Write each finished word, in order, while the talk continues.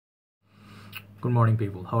Good morning,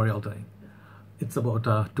 people. How are y'all doing? It's about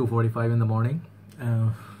 2:45 in the morning.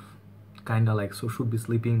 Kinda like so should be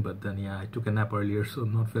sleeping, but then yeah, I took a nap earlier, so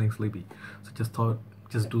I'm not feeling sleepy. So just thought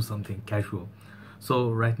just do something casual. So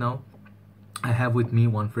right now I have with me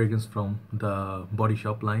one fragrance from the Body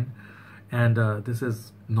Shop line, and this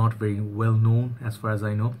is not very well known as far as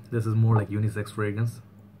I know. This is more like unisex fragrance,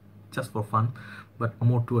 just for fun, but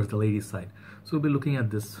more towards the ladies side. So we'll be looking at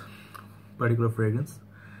this particular fragrance.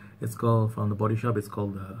 It's called, from the Body Shop, it's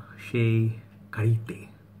called Shea Karite.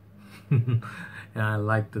 And I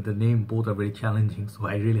like that the name, both are very challenging, so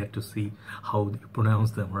I really had to see how you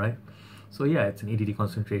pronounce them, right? So yeah, it's an EDT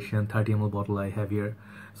concentration, 30 ml bottle I have here.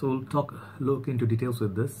 So we'll look into details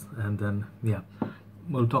with this, and then yeah,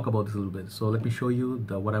 we'll talk about this a little bit. So let me show you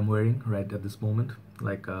what I'm wearing right at this moment.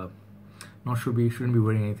 Like shouldn't be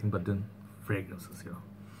wearing anything but then fragrances here.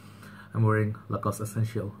 I'm wearing Lacoste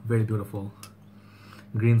Essential, very beautiful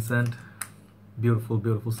green scent,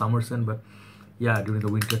 beautiful summer scent. But yeah, during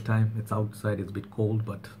the winter time, it's outside, it's a bit cold,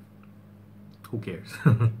 but who cares?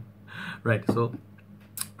 Right, so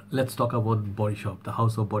let's talk about Body Shop, the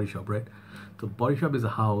house of Body Shop, right? So Body Shop is a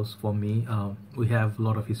house for me. We have a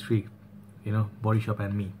lot of history, you know, Body Shop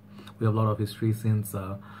and me. We have a lot of history since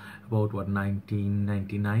about what,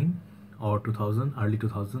 1999 or 2000, early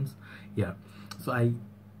 2000s. Yeah, so I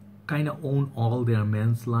kind of own all their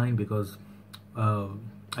men's line because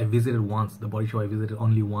I visited once, the Body Shop I visited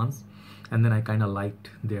only once, and then I kind of liked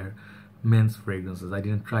their men's fragrances. I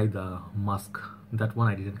didn't try the Musk, that one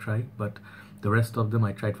I didn't try, but the rest of them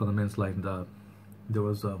I tried for the men's line. There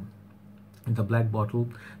was in the black bottle,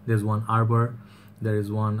 there's one Arbor, there is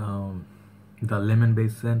one the lemon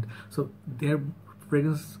based scent. So their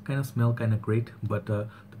fragrances kind of smell kind of great, but the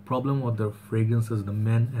problem with their fragrances, the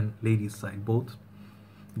men and ladies side both,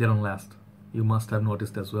 they don't last. You must have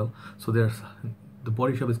noticed as well. So the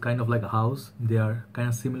Body Shop is kind of like a house. They are kind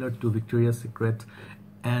of similar to Victoria's Secret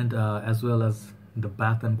and as well as the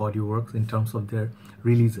Bath and Body Works in terms of their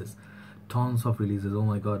releases. Tons of releases, oh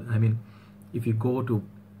my god. I mean, if you go to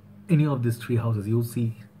any of these three houses, you'll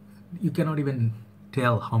see, you cannot even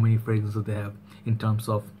tell how many fragrances they have in terms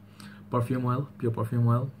of perfume oil, pure perfume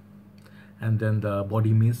oil, and then the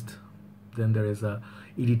body mist, then there is a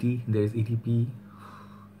EDT, there is ETP,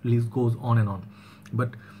 list goes on and on.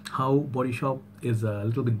 But how Body Shop is a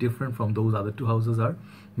little bit different from those other two houses are,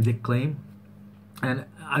 they claim, and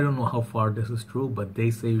I don't know how far this is true, but they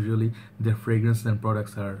say usually their fragrances and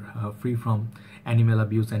products are free from animal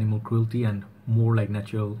abuse, animal cruelty, and more like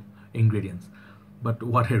natural ingredients. But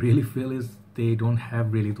what I really feel is they don't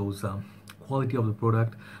have really those quality of the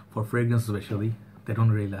product for fragrance, especially they don't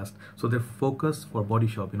really last. So their focus for Body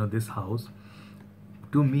Shop, you know, this house,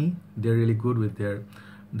 to me they're really good with the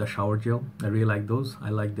shower gel. I really like those. I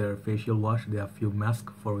like their facial wash. They have few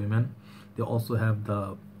masks for women. They also have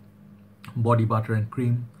the body butter and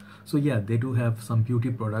cream. So yeah, they do have some beauty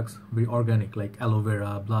products, very organic, like aloe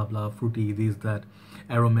vera, blah blah, fruity, this, that,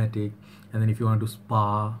 aromatic, and then if you want to do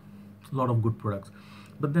spa, a lot of good products.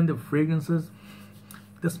 But then the fragrances,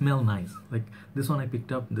 they smell nice. Like this one I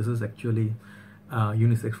picked up, this is actually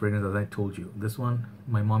unisex fragrance, as I told you. This one,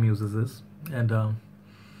 my mom uses this, and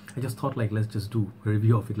I just thought, like, let's just do a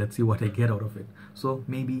review of it. Let's see what I get out of it. So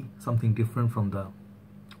maybe something different from the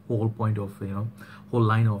whole point of, you know, whole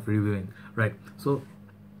line of reviewing, right? So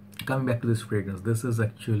coming back to this fragrance, this is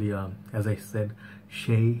actually as I said,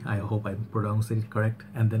 Shea, I hope I pronounced it correct,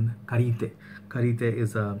 and then Karite. Karite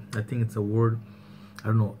is I think it's a word, I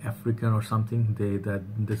don't know, African or something. They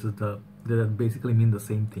basically mean the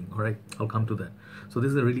same thing. All right, I'll come to that. So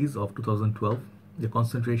this is a release of 2012. The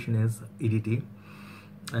concentration is EDT,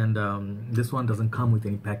 and this one doesn't come with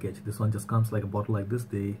any package. This one just comes like a bottle like this.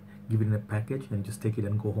 They give it in a package and just take it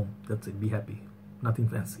and go home. That's it, be happy, nothing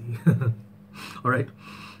fancy. All right,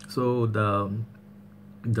 so the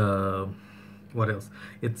what else,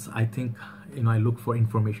 it's, I think, you know, I look for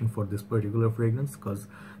information for this particular fragrance because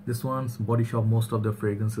this one's Body Shop, most of the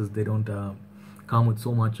fragrances, they don't come with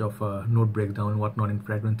so much of a note breakdown and whatnot in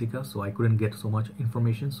Fragrantica, so I couldn't get so much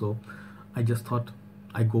information. So I just thought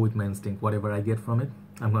I go with my instinct. Whatever I get from it,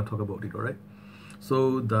 I'm going to talk about it. All right,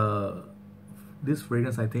 so this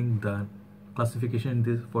fragrance, I think the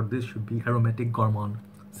classification for this should be aromatic gourmand,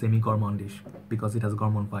 semi-gourmandish, because it has a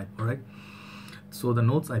gourmand vibe. All right, so the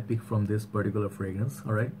notes I picked from this particular fragrance,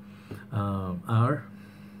 all right, are,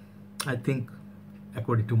 I think,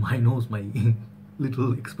 according to my nose, my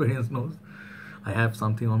little experienced nose, I have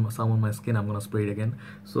some on my skin. I'm gonna spray it again,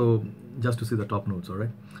 so just to see the top notes. All right,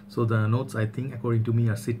 so the notes, I think, according to me,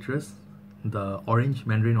 are citrus, the orange,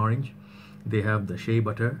 mandarin orange, they have the shea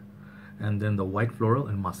butter, and then the white floral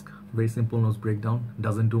and musk. very simple nose breakdown,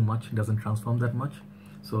 doesn't do much, doesn't transform that much.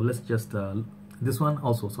 So let's just this one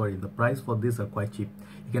also, sorry, the price for this are quite cheap.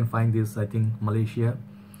 You can find this, I think, Malaysia,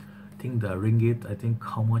 I think the ringgit, I think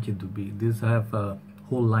how much it would be. These have a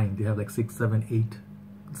whole line, they have like 6, 7, 8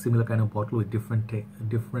 similar kind of bottle with different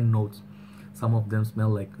notes. Some of them smell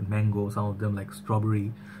like mango, some of them like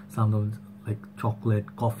strawberry, some of them like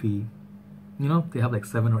chocolate, coffee. You know, they have like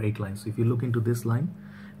 7 or 8 lines. So if you look into this line,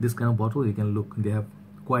 this kind of bottle, you can look, they have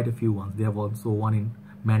quite a few ones. They have also one in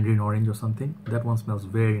mandarin orange or something. That one smells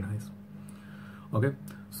very nice. Okay,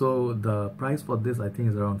 so the price for this I think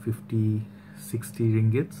is around 50, 60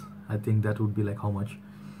 ringgits. I think that would be like how much?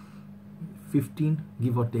 15,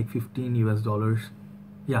 give or take 15 US dollars.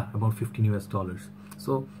 Yeah, about 15 US dollars.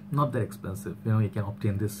 So not that expensive. You know, you can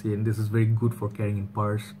obtain this here, and this is very good for carrying in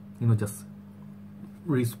purse. You know, just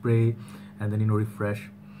respray and then, you know, refresh.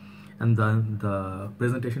 And then the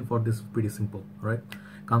presentation for this is pretty simple, right?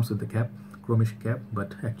 Comes with the cap, chromish cap,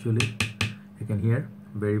 but actually you can hear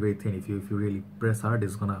very, very thin. If you really press hard,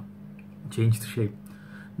 it's gonna change the shape.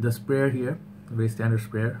 The sprayer here, very standard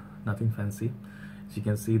sprayer, nothing fancy. As you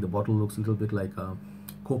can see, the bottle looks a little bit like a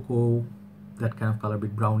cocoa, that kind of color,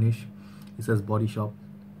 bit brownish. It says Body Shop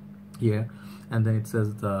here, and then it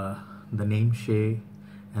says the name Shea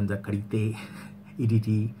and the Karite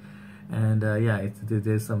EDT, and yeah,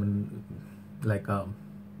 there's some like a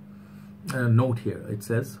note here. It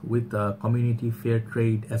says with community fair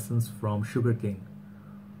trade essence from sugarcane.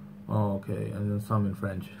 Oh, okay, and then some in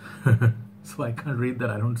French. So I can't read that.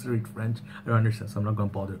 I don't read French. I don't understand, so I'm not gonna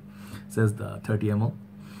bother. It says the 30 ml,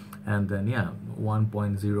 and then yeah,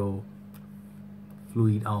 1.0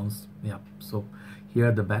 fluid ounce. Yeah, so here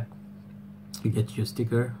at the back you get your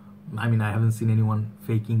sticker. I mean, I haven't seen anyone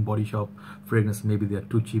faking Body Shop fragrance. Maybe they're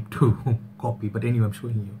too cheap to copy, but anyway, I'm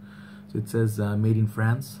showing you. So it says made in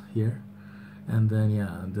France here, and then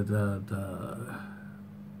yeah, the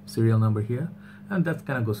serial number here, and that's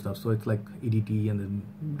kind of good stuff. So it's like EDT, and then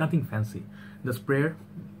nothing fancy. The sprayer,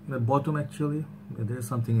 the bottom, actually there's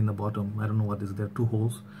something in the bottom. I don't know what is there. 2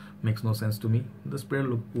 holes, makes no sense to me. The sprayer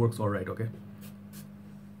works all right. Okay,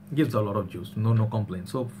 gives a lot of juice, no complaint.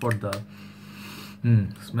 So for the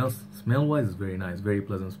smell wise is very nice, very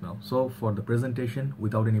pleasant smell. So for the presentation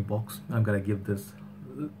without any box, I'm gonna give this,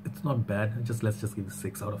 it's not bad, let's just give it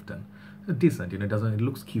 6 out of 10. It's decent, you know, it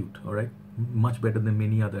looks cute. All right, much better than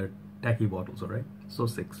many other tacky bottles. All right, so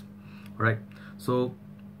 6. All right, so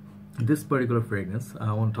this particular fragrance,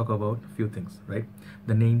 I want to talk about a few things, right?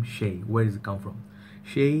 The name Shea, where does it come from?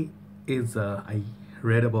 Shea is I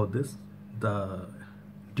read about this, the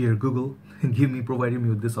dear Google provided me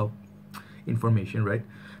with this information, right?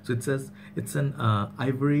 So it says it's an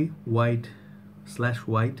ivory white /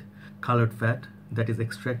 white colored fat that is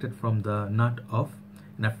extracted from the nut of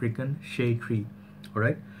an African shea tree, all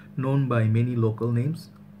right, known by many local names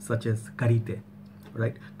such as Karite.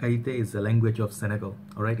 Right, Karite is the language of Senegal.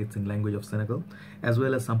 All right, it's in language of Senegal, as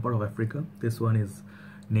well as some part of Africa. This one is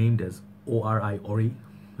named as Ori.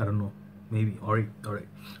 I don't know, maybe Ori. All right,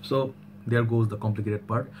 so there goes the complicated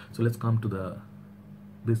part. So let's come to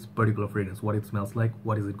this particular fragrance, what it smells like,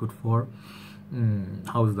 what is it good for,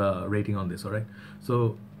 how is the rating on this. All right,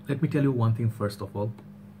 so let me tell you one thing first of all.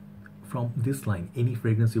 From this line, any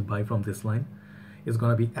fragrance you buy from this line is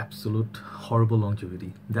gonna be absolute horrible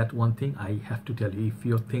longevity. That one thing I have to tell you. If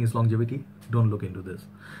your thing is longevity, don't look into this.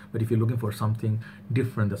 But if you're looking for something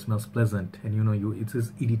different that smells pleasant, and you know, it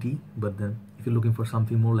says EDT, but then if you're looking for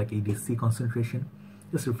something more like ADC concentration,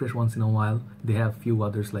 just refresh once in a while. They have few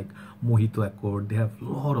others like Mojito Accord. They have a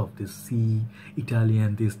lot of this C,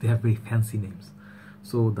 Italian, this, they have very fancy names.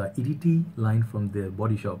 So the EDT line from the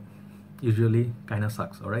Body Shop usually kind of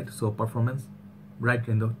sucks. All right, so performance right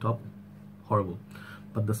in the top, horrible,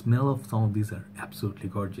 but the smell of some of these are absolutely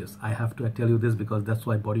gorgeous. I have to tell you this because that's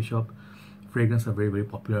why Body Shop fragrance are very, very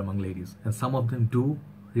popular among ladies, and some of them do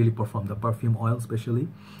really perform, the perfume oil especially,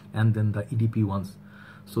 and then the EDP ones.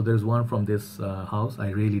 So there's one from this house I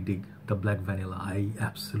really dig, the Black Vanilla. I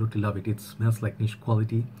absolutely love it. It smells like niche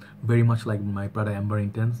quality, very much like my Prada Amber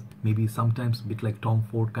Intense, maybe sometimes a bit like Tom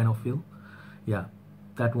Ford kind of feel. Yeah,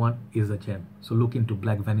 that one is a gem. So look into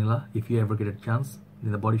Black Vanilla if you ever get a chance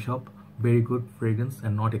in the Body Shop. Very good fragrance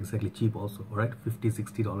and not exactly cheap also. All right,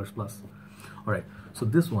 $50-60 plus. All right, so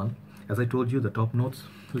this one, as I told you, the top notes,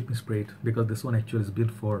 let me spray it because this one actually is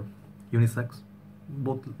built for unisex.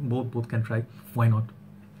 Both can try. Why not?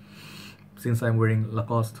 Since I'm wearing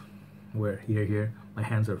Lacoste, here my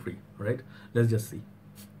hands are free. All right, let's just see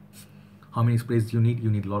how many sprays you need.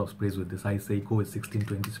 You need a lot of sprays with this. I say go with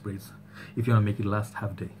 16-20 sprays if you want to make it last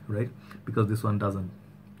half day, right? Because this one doesn't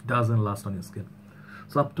last on your skin.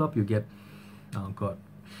 So up top you get, oh god,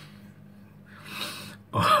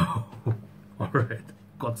 Oh, all right.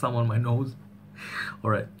 Got some on my nose. All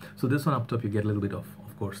right. So this one up top, you get a little bit of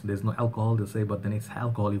course, there's no alcohol, they say, but then it's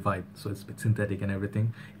alcohol vibe. So it's a bit synthetic and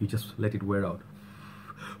everything. You just let it wear out.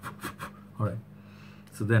 All right.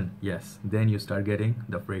 So then, yes, then you start getting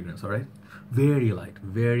the fragrance. All right. Very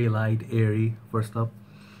light, airy first up.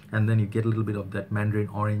 And then you get a little bit of that mandarin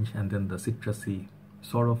orange and then the citrusy,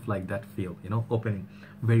 sort of like that feel, you know, opening.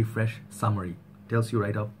 Very fresh, summery. Tells you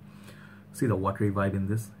right up. See the watery vibe in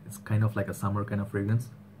this. It's kind of like a summer kind of fragrance.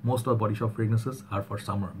 Most of Body Shop fragrances are for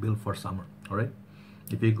summer, built for summer. All right.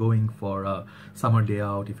 If you're going for a summer day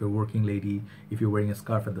out, if you're a working lady, if you're wearing a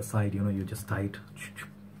scarf at the side, you know, you just tie it.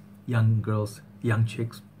 Young girls, young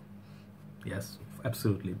chicks. Yes,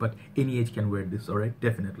 absolutely. But any age can wear this, all right?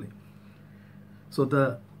 Definitely. So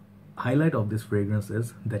the highlight of this fragrance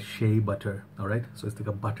is that Shea butter, all right? So it's like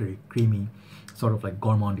a buttery, creamy, sort of like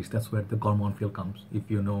gourmandish. That's where the gourmand feel comes.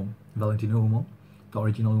 If you know Valentino Uomo, the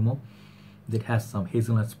original Uomo, that has some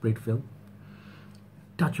hazelnut spread feel,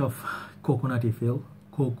 touch of coconutty feel,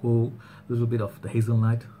 cocoa, a little bit of the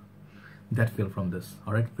hazelnut, that feel from this,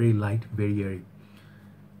 all right? Very light, very airy.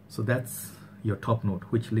 So that's your top note,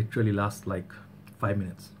 which literally lasts like 5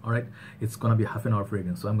 minutes, all right? It's gonna be half an hour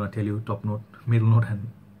fragrance, so I'm gonna tell you top note, middle note, and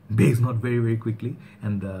base note very quickly,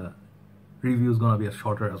 and the review is gonna be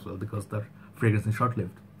shorter as well because the fragrance is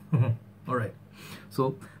short-lived. All right,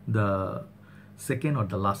 so the second or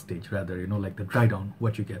the last stage rather, you know, like the dry down,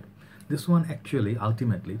 what you get. This one actually,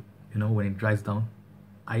 ultimately, you know, when it dries down,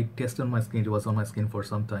 I tested on my skin, it was on my skin for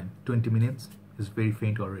some time, 20 minutes, is very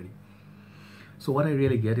faint already. So what I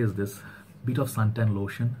really get is this bit of suntan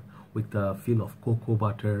lotion with the feel of cocoa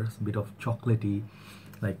butter, a bit of chocolatey,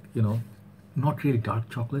 like, you know, not really dark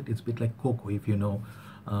chocolate, it's a bit like cocoa, if you know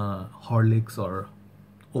Horlicks or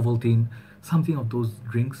Ovaltine, something of those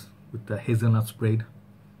drinks with the hazelnut spread,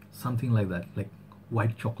 something like that, like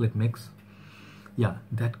white chocolate mix. Yeah,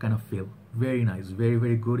 that kind of feel. Very nice,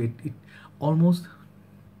 very good. It almost,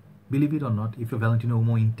 believe it or not, if you're Valentino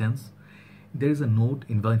Uomo Intense, there is a note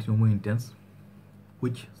in Valentino Uomo Intense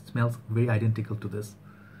which smells very identical to this.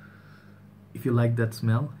 If you like that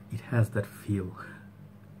smell, it has that feel.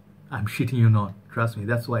 I'm shitting you not, trust me.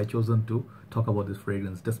 That's why I chosen to talk about this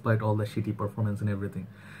fragrance despite all the shitty performance and everything.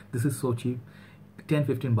 This is so cheap,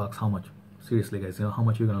 10-15 bucks. How much? Seriously guys, you know how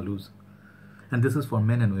much you're gonna lose. And this is for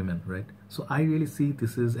men and women, right? So I really see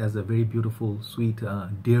this is as a very beautiful, sweet,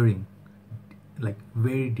 daring, like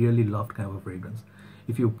very dearly loved kind of a fragrance.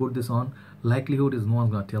 If you put this on, likelihood is no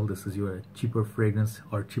one's gonna tell this is your cheaper fragrance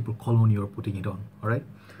or cheaper cologne you're putting it on, all right?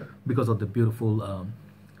 Because of the beautiful,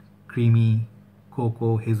 creamy,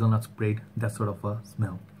 cocoa, hazelnut spread, that sort of a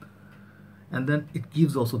smell. And then it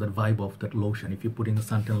gives also that vibe of that lotion. If you put in a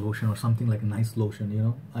suntan lotion or something like a nice lotion, you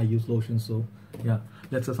know, I use lotion, so yeah,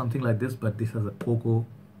 let's say something like this, but this has a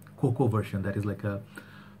cocoa version that is like a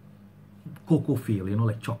cocoa feel, you know,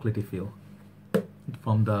 like chocolatey feel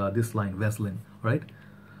from this line, Vaseline, right?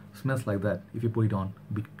 Smells like that. If you put it on,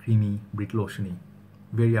 bit creamy, bit lotiony,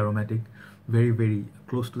 very aromatic, very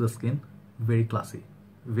close to the skin, very classy,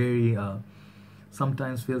 very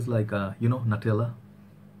sometimes feels like you know, Nutella.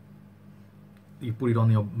 You put it on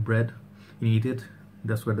your bread, you eat it,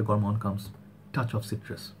 that's where the gourmand comes. Touch of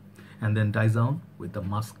citrus, and then dies down with the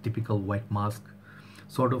musk, typical white musk,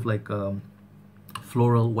 sort of like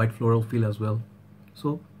floral, white floral feel as well.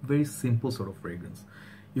 So very simple sort of fragrance.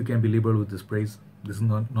 You can be liberal with the sprays. This is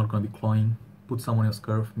not going to be cloying. Put some on your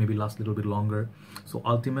scarf, maybe last a little bit longer. So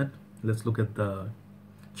ultimate, let's look at the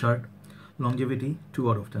chart. Longevity, 2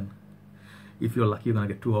 out of 10. If you're lucky, you're gonna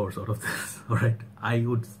get 2 hours out of this. All right, I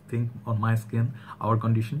would think on my skin, our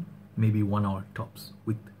condition, maybe 1 hour tops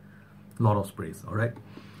with a lot of sprays. All right,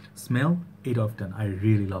 smell, 8 out of 10. I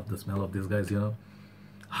really love the smell of these guys, you know.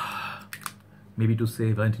 Maybe to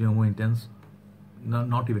say Valentino Uomo Intense,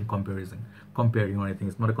 not even comparing or anything,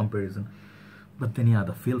 it's not a comparison, but then yeah,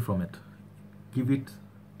 the feel from it, give it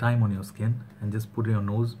time on your skin and just put it on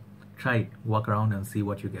your nose, try it, walk around and see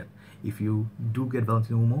what you get. If you do get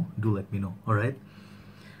Valentino Uomo, do let me know, all right?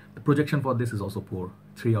 The projection for this is also poor,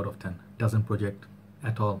 3 out of 10. Doesn't project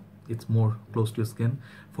at all. It's more close to your skin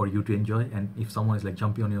for you to enjoy, and if someone is like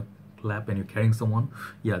jumping on your lap and you're carrying someone,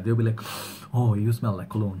 yeah, they'll be like, oh, you smell like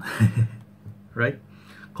cologne, right?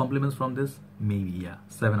 Compliments from this, maybe, yeah,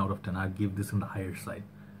 7 out of 10. I'll give this in the higher side.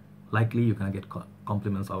 Likely you're gonna get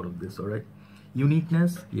compliments out of this, all right?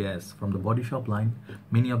 Uniqueness, yes, from the Body Shop line,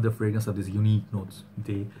 many of the fragrances have these unique notes.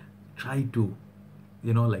 They try to,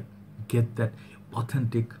 you know, like get that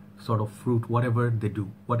authentic sort of fruit, whatever they do,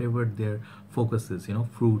 whatever their focus is, you know,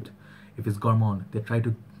 fruit. If it's gourmand, they try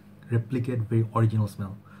to replicate very original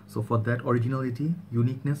smell. So for that originality,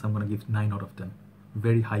 uniqueness, I'm gonna give 9 out of 10.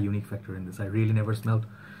 very high unique factor in this. I really never smelled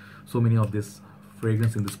so many of this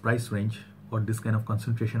fragrance in this price range, or this kind of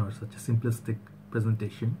concentration, or such a simplistic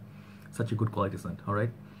presentation, such a good quality scent. All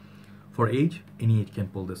right, for age, any age can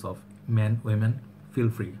pull this off. Men, women, feel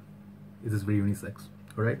free. It is very unisex.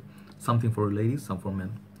 All right, something for ladies, some for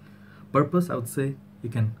men. Purpose, I would say you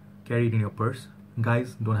can carry it in your purse.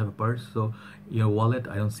 Guys don't have a purse, so your wallet,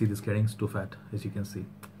 I don't see this carrying, it's too fat, as you can see.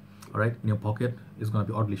 All right, in your pocket, it's gonna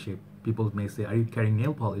be oddly shaped. People may say, are you carrying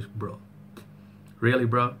nail polish, bro? Really,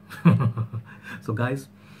 bro? So guys,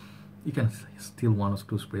 you can steal 1 or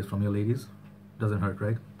 2 sprays from your ladies. Doesn't hurt,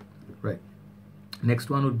 right? Right. Next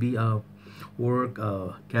one would be work,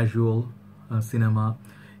 casual, cinema,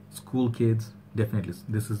 school kids. Definitely,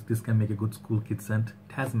 this can make a good school kid scent.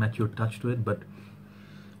 It has mature touch to it, but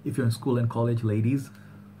if you're in school and college, ladies,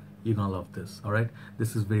 you're gonna love this. All right,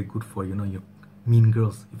 this is very good for, you know, your mean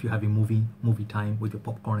girls. If you're having movie time with your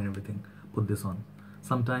popcorn and everything, put this on.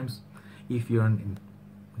 Sometimes if you're in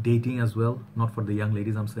dating as well, not for the young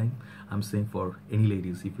ladies, I'm saying for any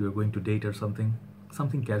ladies, if you're going to date or something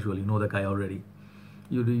casual, you know the guy already,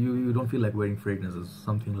 you don't feel like wearing fragrances,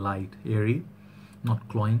 something light, airy, not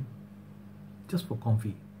cloying, just for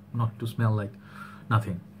comfy, not to smell like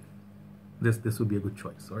nothing. This would be a good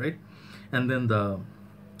choice. All right, and then the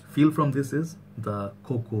feel from this is the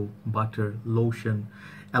cocoa, butter, lotion,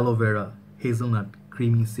 aloe vera, hazelnut,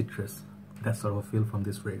 creamy citrus. That sort of a feel from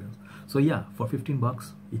this fragrance. So yeah, for 15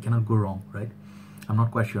 bucks, you cannot go wrong, right? I'm not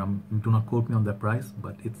quite sure. Do not quote me on the price,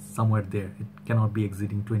 but it's somewhere there. It cannot be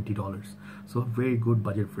exceeding $20. So very good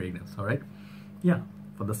budget fragrance. All right. Yeah,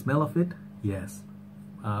 for the smell of it, yes,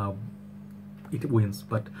 it wins.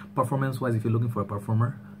 But performance-wise, if you're looking for a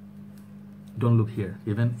performer, don't look here.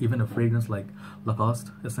 Even a fragrance like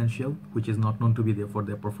Lacoste Essential, which is not known to be there for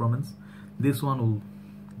their performance, this one will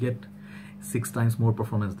get 6 times more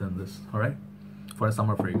performance than this. All right, for a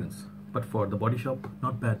summer fragrance. But for the Body Shop,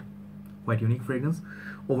 not bad. Quite unique fragrance.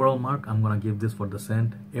 Overall mark, I'm gonna give this, for the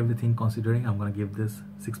scent, everything considering, I'm gonna give this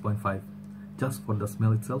 6.5. Just for the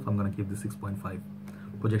smell itself, I'm gonna give this 6.5.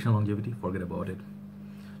 Projection longevity, forget about it.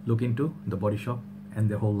 Look into the Body Shop and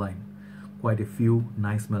their whole line. Quite a few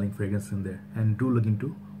nice smelling fragrances in there, and do look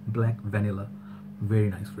into Black Vanilla, very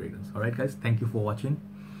nice fragrance. All right guys, thank you for watching.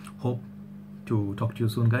 Hope to talk to you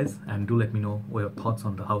soon guys, and do let me know what your thoughts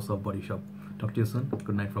on the House of Body Shop. Talk to you soon.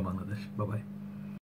 Good night from Bangladesh. Bye bye.